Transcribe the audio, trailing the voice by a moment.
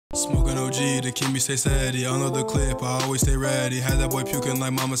Smoking OG to keep me stay steady. On the clip, I always stay ready. Had that boy puking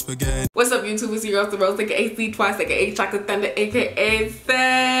like mama spaghetti. What's up, YouTube? It's your girl, The Rose, aka C Twice, aka Chocolate Thunder, aka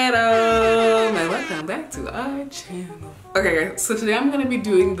Saddam. And welcome back to our channel. Okay, guys, so today I'm gonna be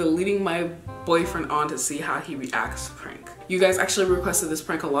doing the leading my boyfriend on to see how he reacts prank. You guys actually requested this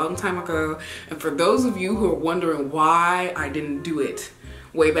prank a long time ago, and for those of you who are wondering why I didn't do it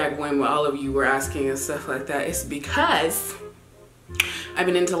way back when all of you were asking and stuff like that, it's because I'm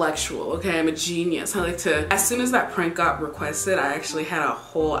an intellectual, okay? I'm a genius. I like to, as soon as that prank got requested, I actually had a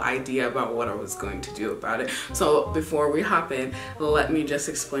whole idea about what I was going to do about it. So before we hop in, let me just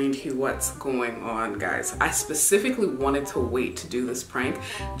explain to you what's going on, guys. I specifically wanted to wait to do this prank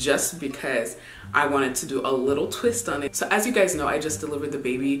just because I wanted to do a little twist on it. So as you guys know, I just delivered the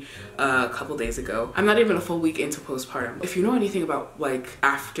baby a couple days ago. I'm not even a full week into postpartum. If you know anything about like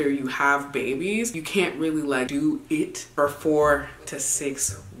after you have babies, you can't really like do it for 4 to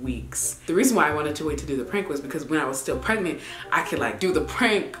 6 weeks. The reason why I wanted to wait to do the prank was because when I was still pregnant, I could like do the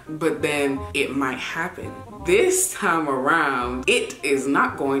prank, but then it might happen. This time around, it is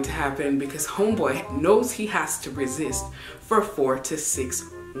not going to happen because homeboy knows he has to resist for 4 to 6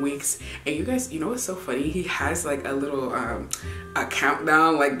 weeks. And you guys, you know what's so funny? He has like a little a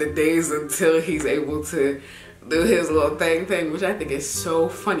countdown, like the days until he's able to do his little thing, which I think is so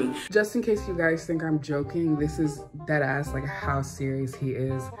funny. Just in case you guys think I'm joking, this is dead ass like how serious he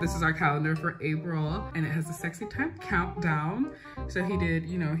is. This is our calendar for April, and it has a sexy time countdown. So he did,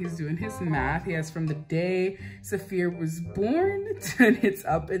 you know, he's doing his math. He has from the day Sophia was born and it's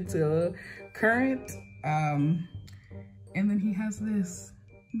up until current. And then he has this.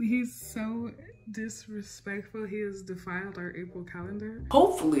 He's so disrespectful. He has defiled our April calendar.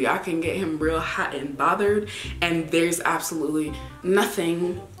 Hopefully I can get him real hot and bothered, and there's absolutely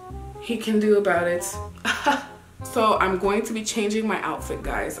nothing he can do about it. So I'm going to be changing my outfit,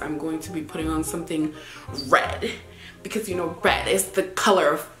 guys. I'm going to be putting on something red because you know red is the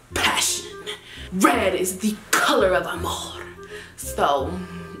color of passion. Red is the color of amor. So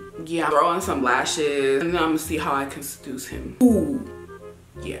yeah, throw on some lashes and then I'm gonna see how I can seduce him. Ooh.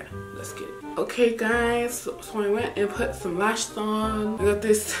 Yeah, let's get it. Okay guys, so I went and put some lashes on. I got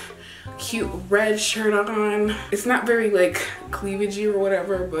this cute red shirt on. It's not very like cleavagey or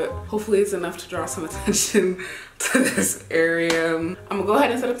whatever, but hopefully it's enough to draw some attention to this area. I'm gonna go ahead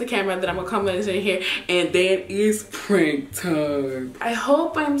and set up the camera, then I'm gonna come in here, and then it's prank time. I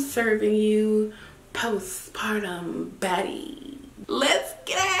hope I'm serving you postpartum baddie. Let's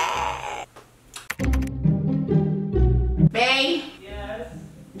get it! Bae?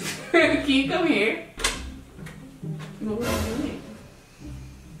 Can you come here? What are you doing?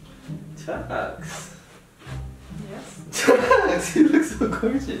 Chucks. Yes? Chucks, you look so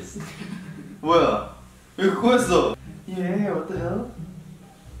gorgeous. 뭐야? 왜 그거 했어? Yeah, what the hell?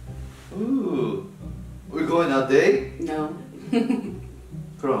 Ooh. We're going out date? No.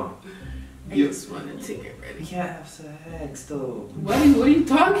 그럼. I just wanted to get ready. We can't have sex though. What are you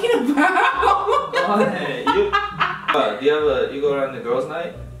talking about? You go around the girls'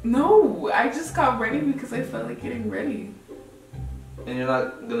 night? No, I just got ready because I felt like getting ready. And you're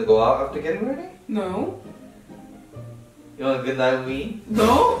not gonna go out after getting ready? No. You want a good night with me?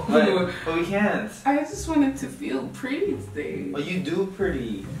 No. But we can't. I just wanted to feel pretty today. Well, you do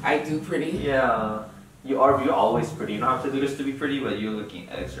pretty. I do pretty? Yeah. You're always pretty. You don't have to do this to be pretty, but you're looking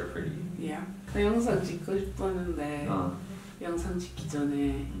extra pretty. Yeah. 나 영상 찍고 싶었는데 영상 찍기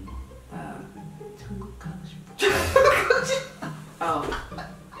전에 나 천국 가고 싶어. Oh.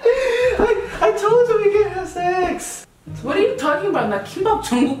 I told you we can't have sex. What are you talking about? 나 김밥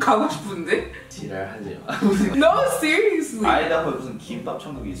천국 가고 싶은데? 지랄하지 마. No, seriously. 아이다호에 무슨 김밥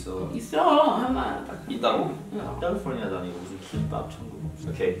천국이 있어. 있어, 하나. 있다고? 응. 캘리포니아도 아니고 무슨 김밥 천국.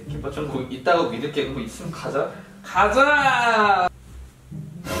 오케이, 김밥 천국 있다고 믿을게. 그거 있으면 가자. 가자.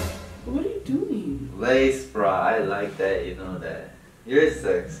 What are you doing? Lace bra, I like that. You know that. You're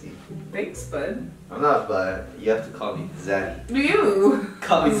sexy. Thanks, bud. I'm not bud. You have to call me Zaddy. You.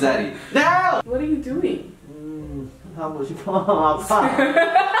 Call me Zaddy. Now. What are you doing? 하고 싶어. 아파.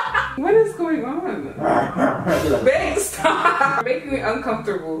 What is going on? Babe, stop! You're making me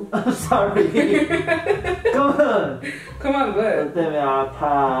uncomfortable. I'm sorry. Come on. Come on, what? 너 때문에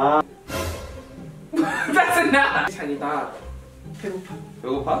아파. That's enough. 자기다. 배고파.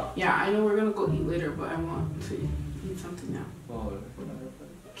 배고파? Yeah, I know we're gonna go eat later, but I want to eat something now.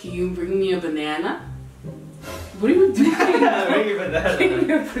 Can you bring me a banana? What are you doing? Bring me a banana. Bring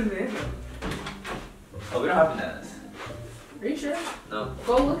me a banana. Oh, we don't have bananas. Are you sure? No.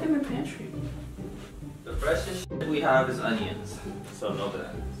 Go look in the pantry. The freshest shit we have is onions, so no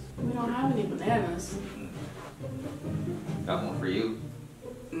bananas. We don't have any bananas. Got one for you.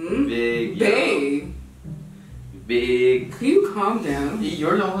 big. Can you calm down?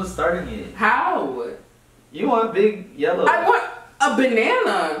 You're the one who's starting it. How? You want big yellow. I want a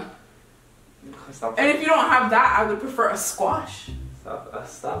banana. Stop. And if you don't have that, I would prefer a squash.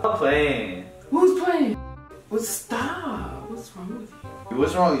 Stop playing. Who's playing? Well, stop. What's wrong with you?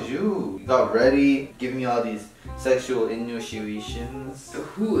 What's wrong with you? You got ready, giving me all these sexual initiations.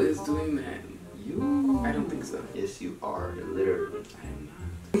 Who is doing that? You. I don't think so. Yes, you are. Literally. I am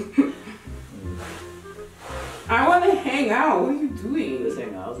not. I want to hang out. What are you doing? Let's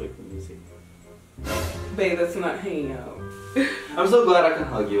hang out. I was like music. Babe, that's not hanging out. I'm so glad I can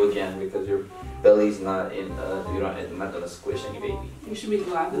hug you again because your belly's not in. You're not gonna squish any baby. You should be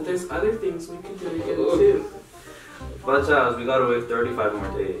glad that there's other things we can do together too. But Charles, we gotta wait 35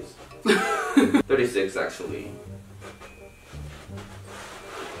 more days. 36 actually.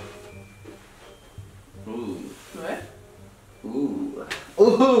 Ooh. What? Ooh.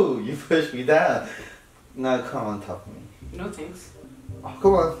 Ooh, you pushed me down. Now come on top of me. No thanks. Oh,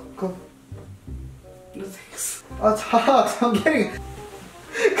 come on, come. No thanks. Oh, top, I'm getting.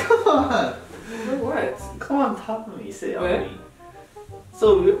 Come on. For what? Come on top of me, sit What? on me.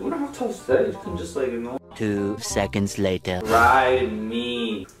 So we don't have to say, you can just like ignore. 2 seconds later. Ride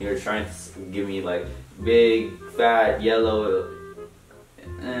me. You're trying to give me like big, fat, yellow.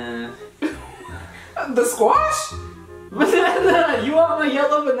 The squash? Banana! You want my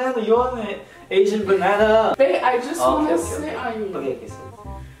yellow banana? You want the Asian banana? Babe, I just want to Okay, sit on you. Okay, sit.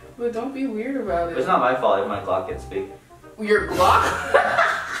 But don't be weird about it. It's not my fault if my clock gets big. Your Glock?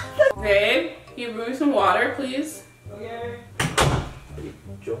 Babe, can you bring me some water, please? Okay.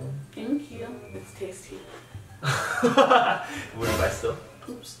 Thank you. It's tasty. What if I still?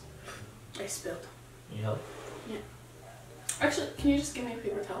 Oops. I spilled. You help? Yeah. Actually, can you just give me a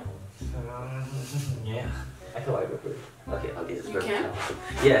paper towel? Yeah. I can wipe it for you. Okay, I'll get this You paper can? towel.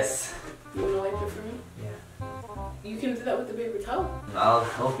 Yes. You want to wipe it for me? Yeah. You can do that with the paper towel. I'll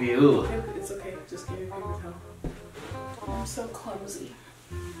help you. It's okay. Just give me a paper towel. I'm so clumsy.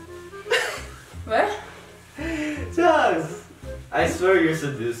 What? Jugs! I swear you're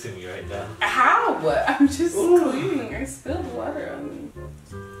seducing me right now. How? I'm just Ooh. cleaning. I spilled water on me.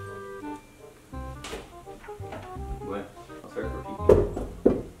 What? I'll start for pee.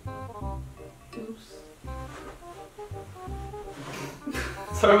 Oops.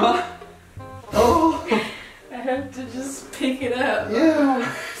 Sorry, Ma. Oh! I have to just pick it up. Yeah!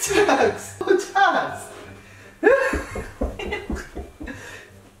 Jugs! Oh, Jugs!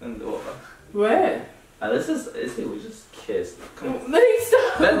 And What? this is we just kissed. Come on. Let me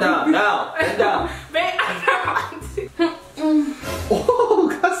stop. Bend down, now! Bend down! Babe, I Oh,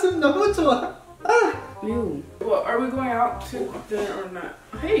 가슴 너무 좋아. Ah. Ew. Well, are we going out to dinner or not?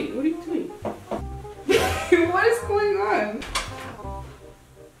 Hey, what are you doing? What is going on?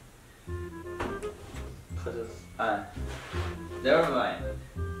 Never mind.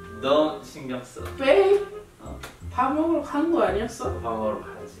 Don't 신경 써. Babe, 어. 밥 먹으러 간 거 아니었어? 밥 먹으러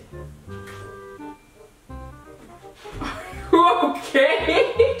가야지.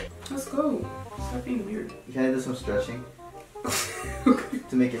 Okay. Let's go. Stop being weird. Can I do some stretching?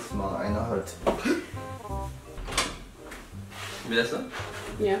 To make it smaller. I know how to. 준비됐어?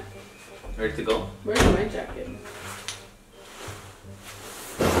 Yeah. Ready to go? Where's my jacket?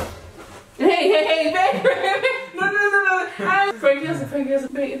 Hey, babe! No. Frank Nielsen.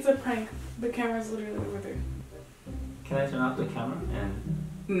 Babe, it's a prank. The camera's literally over there. Can I turn off the camera and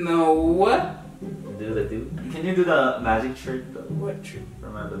No. do the do? Can you do the magic trick though? What trick? For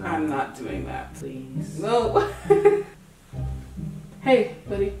my banana? I'm not doing that. Please. No. Hey,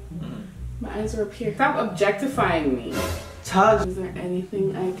 buddy. Mm-hmm. My eyes are up here. Stop objectifying me. Charge. Is there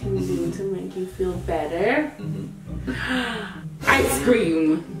anything I can do to make you feel better? Mm-hmm. Ice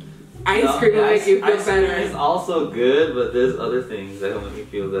cream. Ice cream will make you feel ice cream better. is also good, but there's other things that will make you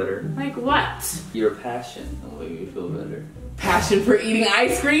feel better. Like what? Your passion will make you feel better. Passion for eating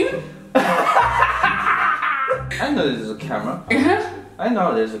ice cream? I know there's a camera. I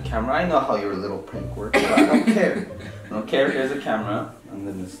know there's a camera. I know how your little prank works. But I don't care. I don't care if there's a camera. I'm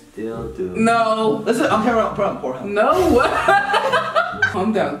gonna still do it. No. Listen, on camera, put on Pornhub. No.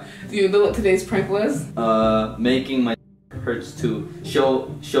 Calm down. Do you know what today's prank was? Making my hurts to show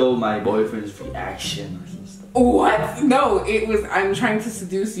my boyfriend's reaction or some stuff. What? No, it was I'm trying to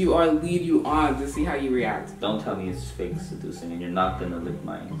seduce you or lead you on to see how you react. Don't tell me it's fake seducing and you're not gonna lick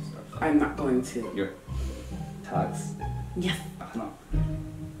my stuff. I'm not going to. Your tags. Yes. No.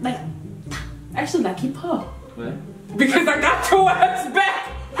 Like, actually, not keep up. What? Because I got your ass back.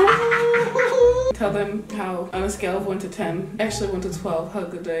 Tell them how, on a scale of 1 to 10, actually 1 to 12, how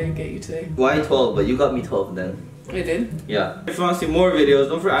good did I get you today? Why 12? But you got me 12 then. I did. Yeah. If you want to see more videos,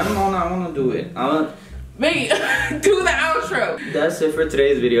 don't forget. I wanna do it. Wait, do the outro. That's it for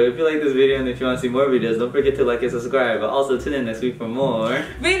today's video. If you like this video and if you want to see more videos, don't forget to like and subscribe. But also tune in next week for more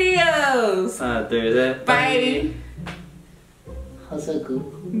videos. Thursday. Bye. How's that good?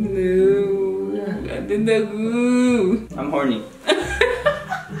 No, I did the goo. I'm horny.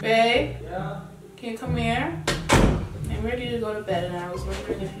 Babe, Yeah. can you come here? I'm ready to go to bed, and I was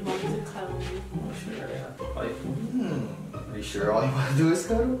wondering if you wanted to cuddle me. Oh, sure, yeah. Are you sure all you want to do is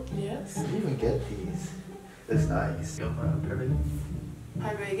cuddle? Yes. You even get these. That's nice.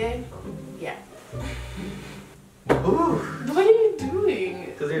 Hi, Reggae. Yeah. Ooh. What are you doing?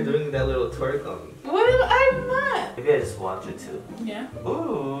 Because you're doing that little twerk on me. What am I not? Maybe I just watch it too. Yeah.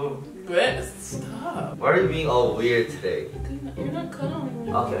 Ooh. But stop. Why are you being all weird today? You're not cuddling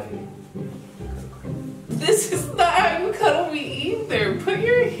me. Okay. This is not how you cuddle me either. Put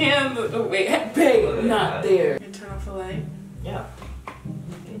your hands away. Babe, not there. You turn off the light. Yeah.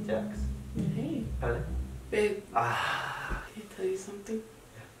 Hey, Jax. Hey. Hello. Babe, Ah. can I tell you something?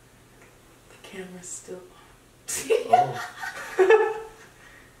 The camera's still on. Oh.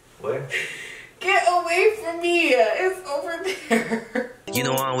 Where? Get away from me. It's over there. You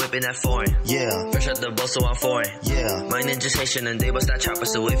know I'm whipping that foreign. Yeah, Fresh out the boat, so I'm foreign. yeah. My ninjas Haitian and they bust that chopper,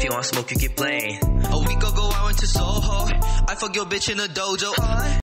 so if you want smoke, you keep playing. A week ago, I went to Soho. I fuck your bitch in a dojo.